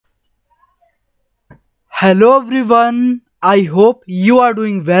Hello everyone, I hope you are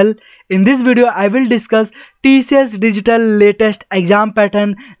doing well. In this video, I will discuss TCS Digital latest exam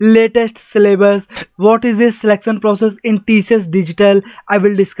pattern, latest syllabus, what is the selection process in TCS Digital. I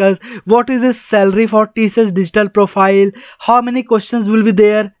will discuss what is the salary for TCS Digital profile, how many questions will be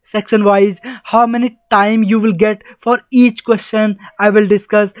there section wise, how many time you will get for each question. I will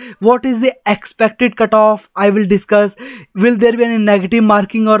discuss what is the expected cutoff. I will discuss will there be any negative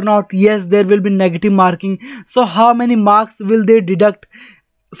marking or not. Yes, there will be negative marking. So how many marks will they deduct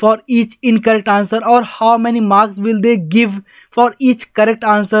for each incorrect answer, or how many marks will they give for each correct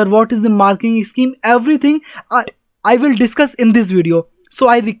answer, what is the marking scheme, everything I will discuss in this video. So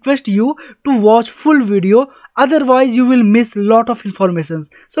I request you to watch full video, otherwise you will miss lot of informations.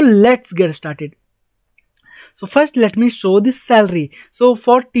 So let's get started. So first let me show the salary. So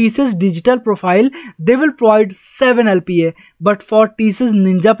for TCS Digital profile they will provide 7 LPA, but for TCS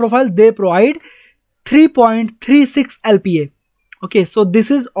Ninja profile they provide 3.36 LPA. Okay, so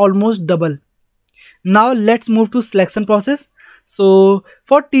this is almost double. Now let's move to selection process. So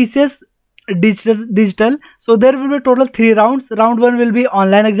for TCS Digital, so there will be total 3 rounds. Round 1 will be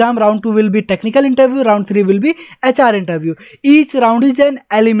online exam, round 2 will be technical interview, round 3 will be HR interview. Each round is an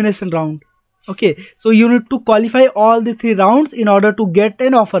elimination round. Okay, so you need to qualify all the 3 rounds in order to get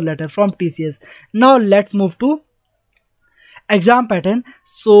an offer letter from TCS. Now let's move to exam pattern.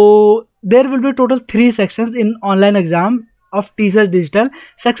 So there will be total 3 sections in online exam of TCS Digital.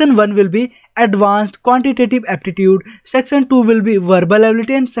 Section 1 will be advanced quantitative aptitude, section 2 will be verbal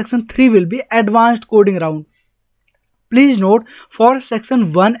ability, and section 3 will be advanced coding round. Please note, for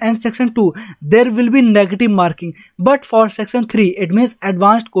section 1 and section 2 there will be negative marking, but for section 3, it means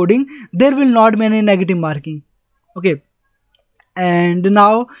advanced coding, there will not be any negative marking. Okay, and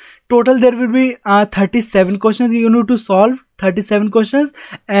now total there will be 37 questions you need to solve, 37 questions,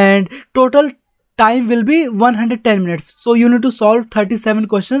 and total time will be 110 minutes. So you need to solve 37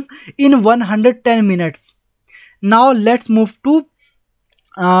 questions in 110 minutes. Now let's move to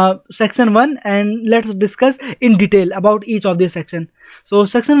section 1 and let's discuss in detail about each of the section. So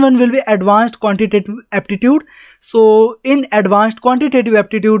section 1 will be advanced quantitative aptitude. So in advanced quantitative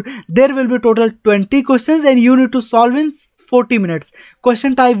aptitude there will be total 20 questions and you need to solve in 40 minutes.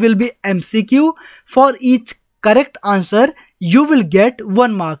 Question type will be MCQ. For each correct answer you will get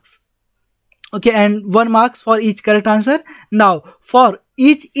 1 marks. Okay, and 1 marks for each correct answer. Now for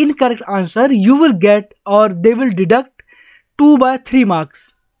each incorrect answer you will get, or they will deduct 2/3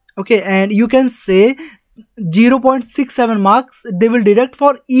 marks. Okay, and you can say 0.67 marks they will deduct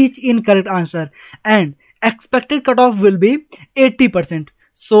for each incorrect answer, and expected cutoff will be 80%.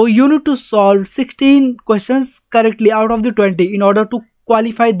 So you need to solve 16 questions correctly out of the 20 in order to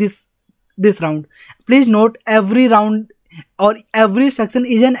qualify this round. Please note, every round or every section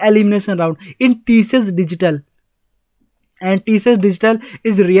is an elimination round in TCS Digital, and TCS Digital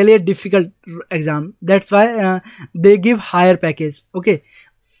is really a difficult exam. That's why they give higher package. Okay,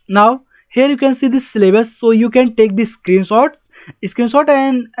 now here you can see the syllabus, so you can take the screenshot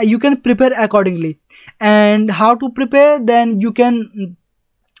and you can prepare accordingly. And how to prepare, then you can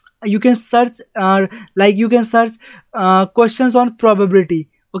search questions on probability.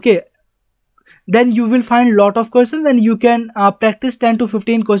 Okay, then you will find lot of questions and you can practice 10 to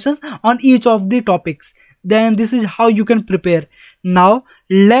 15 questions on each of the topics. Then this is how you can prepare. Now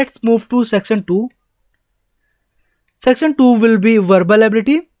let's move to section 2. Section 2 will be verbal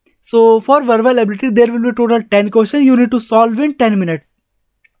ability. So for verbal ability there will be total 10 questions you need to solve in 10 minutes.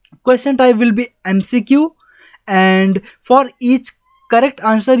 Question type will be MCQ, and for each correct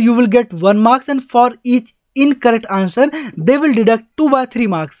answer you will get 1 marks, and for each incorrect answer they will deduct 2/3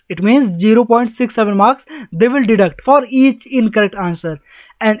 marks. It means 0.67 marks they will deduct for each incorrect answer,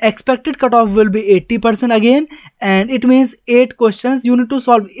 and expected cutoff will be 80% again, and it means 8 questions you need to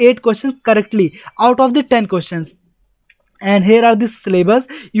solve 8 questions correctly out of the 10 questions. And here are the syllabus,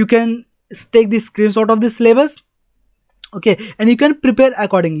 you can take the screenshot of the syllabus. Okay, and you can prepare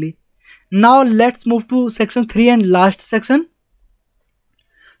accordingly. Now let's move to section 3 and last section.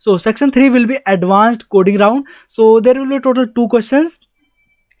 So section 3 will be advanced coding round. So there will be total 2 questions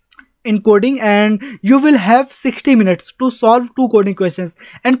in coding, and you will have 60 minutes to solve 2 coding questions.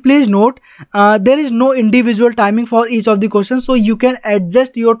 And please note, there is no individual timing for each of the questions, so you can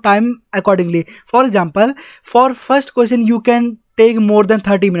adjust your time accordingly. For example, for first question you can take more than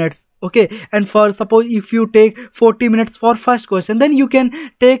 30 minutes. Okay, and for suppose if you take 40 minutes for first question, then you can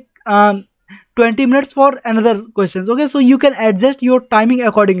take 20 minutes for another questions. Okay, so you can adjust your timing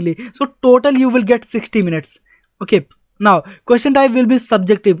accordingly. So total you will get 60 minutes. Okay, now question type will be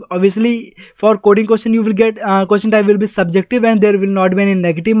subjective. Obviously for coding question you will get question type will be subjective and there will not be any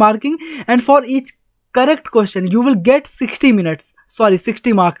negative marking, and for each correct question you will get 60 minutes, sorry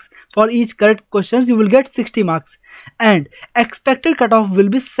 60 marks. For each correct questions you will get 60 marks, and expected cutoff will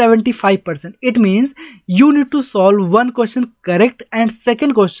be 75%. It means you need to solve one question correct and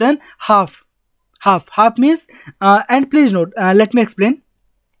second question half means and please note, let me explain.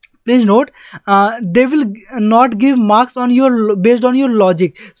 Please note, they will not give marks on your based on your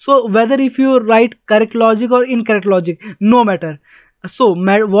logic. So whether if you write correct logic or incorrect logic, no matter. So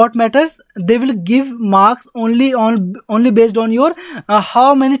what matters, they will give marks only based on your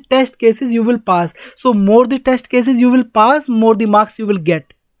how many test cases you will pass. So more the test cases you will pass, more the marks you will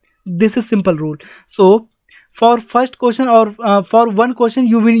get. This is simple rule. So for first question or for one question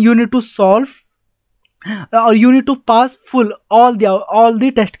you need to solve or you need to pass full all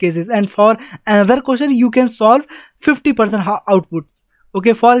the test cases, and for another question you can solve 50% outputs.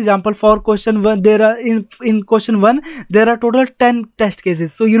 Okay, for example, for question 1 there are in question 1 there are total 10 test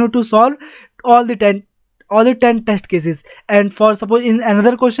cases, so you need to solve all the 10 test cases. And for suppose in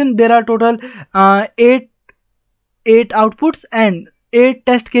another question there are total 8 outputs and 8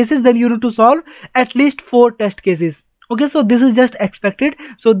 test cases, then you need to solve at least 4 test cases. Okay, so this is just expected,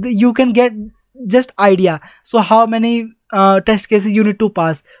 so you can get just idea so how many test cases you need to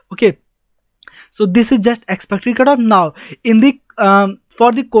pass. Okay, so this is just expected cutoff. Now in the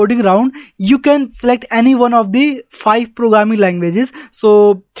for the coding round you can select any one of the 5 programming languages.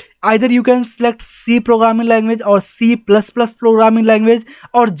 So either you can select C programming language or C++ programming language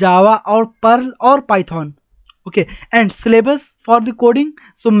or Java or Perl or Python. Okay, and syllabus for the coding,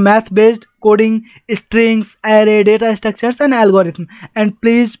 so math based coding, strings, array, data structures and algorithm, and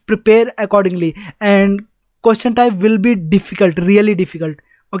please prepare accordingly. And question type will be difficult, really difficult.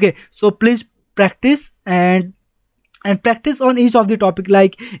 Okay, so please practice and practice on each of the topic,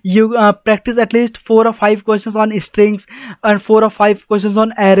 like you practice at least 4 or 5 questions on strings and 4 or 5 questions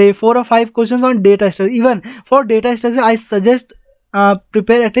on array, 4 or 5 questions on data structure. Even for data structure I suggest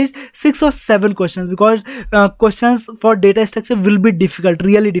prepare at least 6 or 7 questions, because questions for data structure will be difficult,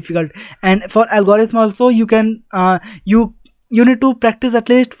 really difficult. And for algorithm also you can you need to practice at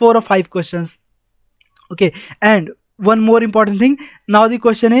least 4 or 5 questions. Okay, and one more important thing, now the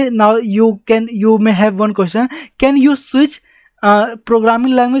question is, now you may have one question, can you switch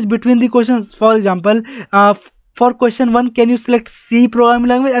programming language between the questions? For example, for question 1 can you select C programming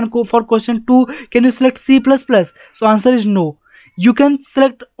language, and for question 2 can you select C++? So answer is no. You can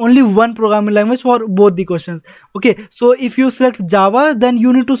select only one programming language for both the questions. Okay, so if you select Java, then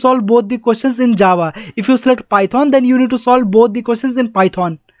you need to solve both the questions in Java. If you select Python, then you need to solve both the questions in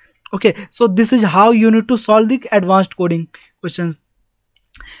Python. Okay, so this is how you need to solve the advanced coding questions.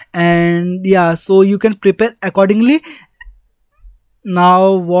 And yeah, so you can prepare accordingly.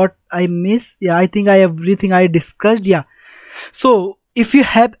 Now what I miss, yeah, I think I have everything I discussed. Yeah, so if you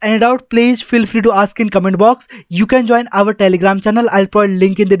have any doubt, please feel free to ask in comment box. You can join our Telegram channel, I'll provide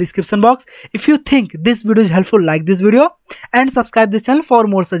link in the description box. If you think this video is helpful, like this video and subscribe this channel for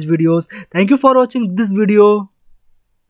more such videos. Thank you for watching this video.